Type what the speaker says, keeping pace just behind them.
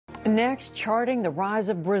Next, charting the rise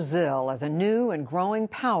of Brazil as a new and growing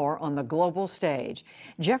power on the global stage.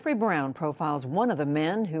 Jeffrey Brown profiles one of the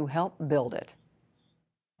men who helped build it.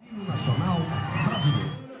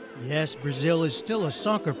 Yes, Brazil is still a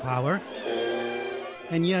soccer power.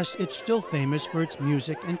 And yes, it's still famous for its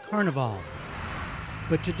music and carnival.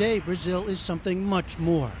 But today, Brazil is something much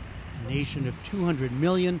more. A nation of 200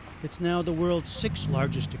 million, it's now the world's sixth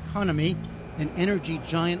largest economy, an energy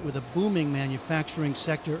giant with a booming manufacturing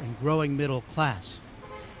sector and growing middle class.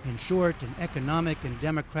 In short, an economic and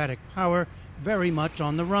democratic power very much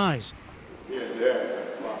on the rise.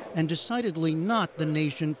 And decidedly not the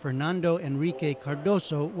nation Fernando Henrique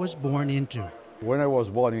Cardoso was born into. When I was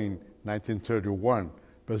born in 1931,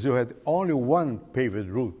 Brazil had only one paved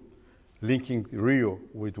route linking Rio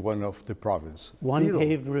with one of the provinces. One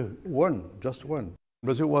paved route? One, just one.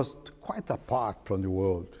 Brazil was quite apart from the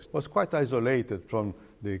world. It was quite isolated from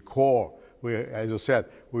the core, where, as you said,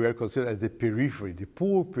 we were considered as the periphery, the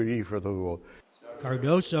poor periphery of the world.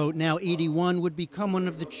 Cardoso, now 81, would become one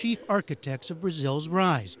of the chief architects of Brazil's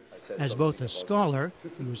rise. As both a scholar,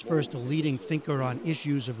 he was first a leading thinker on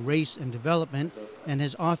issues of race and development and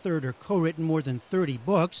has authored or co-written more than 30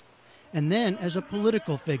 books, and then as a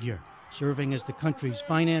political figure, serving as the country's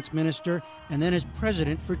finance minister and then as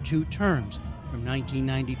president for 2 terms, from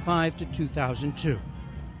 1995 to 2002.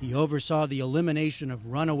 He oversaw the elimination of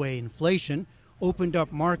runaway inflation, opened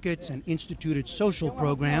up markets, and instituted social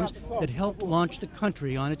programs that helped launch the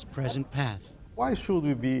country on its present path. Why should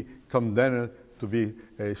we be condemned to be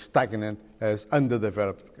stagnant as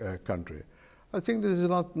undeveloped country? I think this is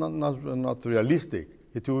not realistic.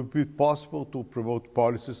 It will be possible to promote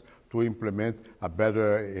policies to implement a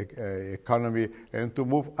better economy and to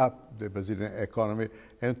move up the Brazilian economy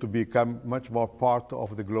and to become much more part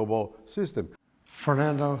of the global system.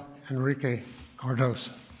 Fernando Henrique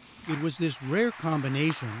Cardoso. It was this rare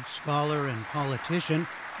combination, scholar and politician,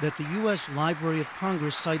 that the U.S. Library of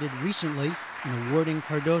Congress cited recently in awarding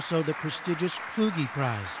Cardoso the prestigious Kluge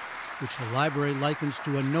Prize, which the library likens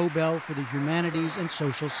to a Nobel for the humanities and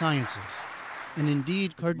social sciences. And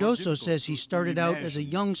indeed, Cardoso says he started out as a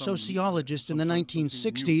young sociologist in the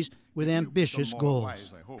 1960s with ambitious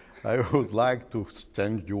goals. I would like to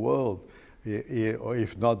change the world, or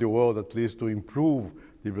if not the world, at least to improve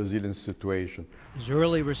the Brazilian situation. His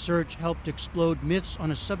early research helped explode myths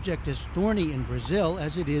on a subject as thorny in Brazil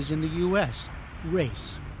as it is in the U.S.,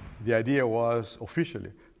 race. The idea was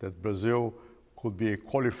officially that Brazil could be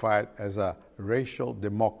qualified as a racial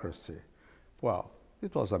democracy. Well,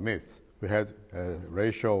 it was a myth. We had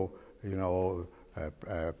racial,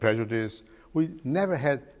 prejudice. We never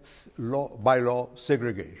had by law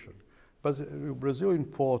segregation. But Brazil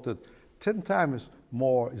imported 10 times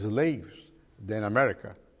more slaves than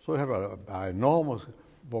America. So we have an enormous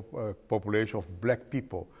population of black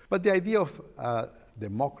people. But the idea of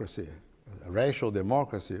democracy, racial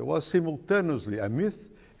democracy, was simultaneously a myth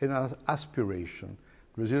and an aspiration.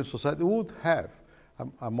 Brazilian society would have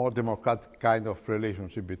a more democratic kind of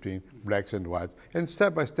relationship between blacks and whites. And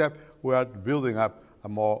step by step, we are building up a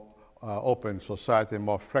more open society,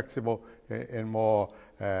 more flexible, and more,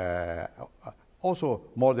 also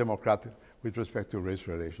more democratic with respect to race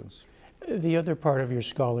relations. The other part of your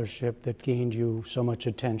scholarship that gained you so much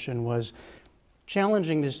attention was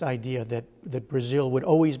challenging this idea that Brazil would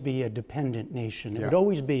always be a dependent nation. It would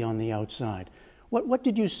always be on the outside. What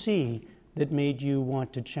did you see that made you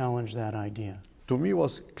want to challenge that idea? To me, it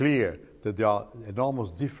was clear that there are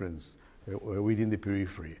enormous differences within the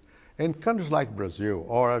periphery. And countries like Brazil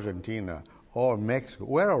or Argentina or Mexico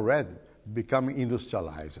were already becoming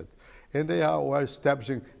industrialized. And they were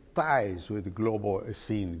establishing ties with the global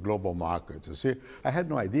scene, global markets. You see, I had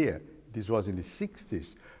no idea. This was in the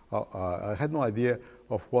 60s. I had no idea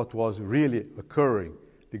of what was really occurring,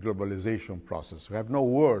 the globalization process. We have no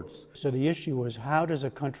words. So the issue was, how does a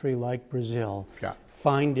country like Brazil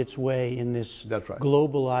find its way in this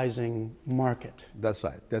globalizing market? That's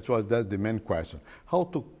right. That's the main question. How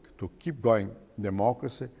to keep going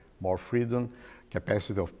democracy, more freedom,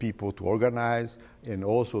 capacity of people to organize, and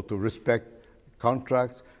also to respect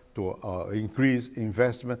contracts, to increase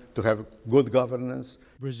investment, to have good governance.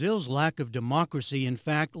 Brazil's lack of democracy, in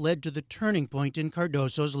fact, led to the turning point in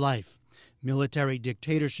Cardoso's life. Military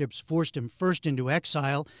dictatorships forced him first into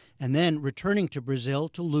exile and then returning to Brazil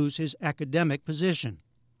to lose his academic position.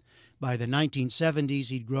 By the 1970s,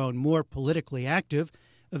 he'd grown more politically active,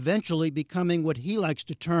 eventually becoming what he likes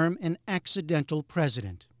to term an accidental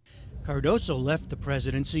president. Cardoso left the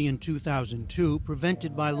presidency in 2002,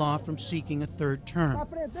 prevented by law from seeking a third term.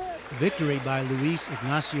 Victory by Luiz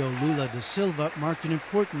Inácio Lula da Silva marked an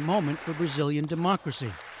important moment for Brazilian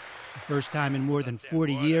democracy. the first time in more than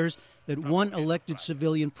 40 years that one elected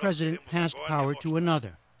civilian president passed power to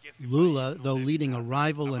another. Lula, though leading a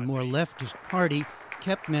rival and more leftist party,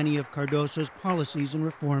 kept many of Cardoso's policies and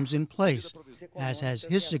reforms in place, as has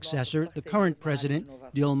his successor, the current president,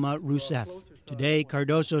 Dilma Rousseff. Today,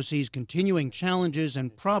 Cardoso sees continuing challenges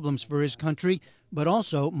and problems for his country, but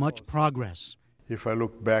also much progress. If I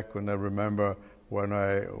look back and I remember when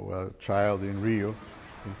I was a child in Rio,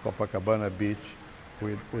 in Copacabana Beach,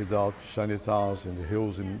 without shantytowns in the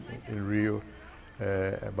hills in Rio,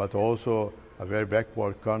 but also a very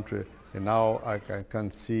backward country, and now I can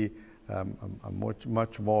see a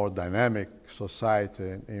much more dynamic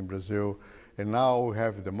society in Brazil. And now we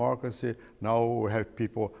have democracy, now we have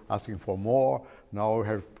people asking for more, now we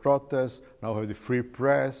have protests, now we have the free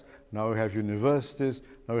press, now we have universities,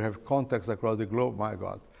 now we have contacts across the globe. My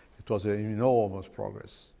God, it was an enormous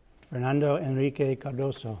progress. Fernando Henrique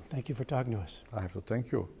Cardoso, thank you for talking to us. I have to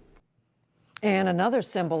thank you. And another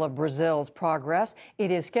symbol of Brazil's progress,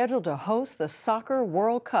 it is scheduled to host the Soccer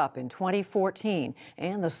World Cup in 2014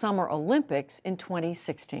 and the Summer Olympics in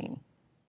 2016.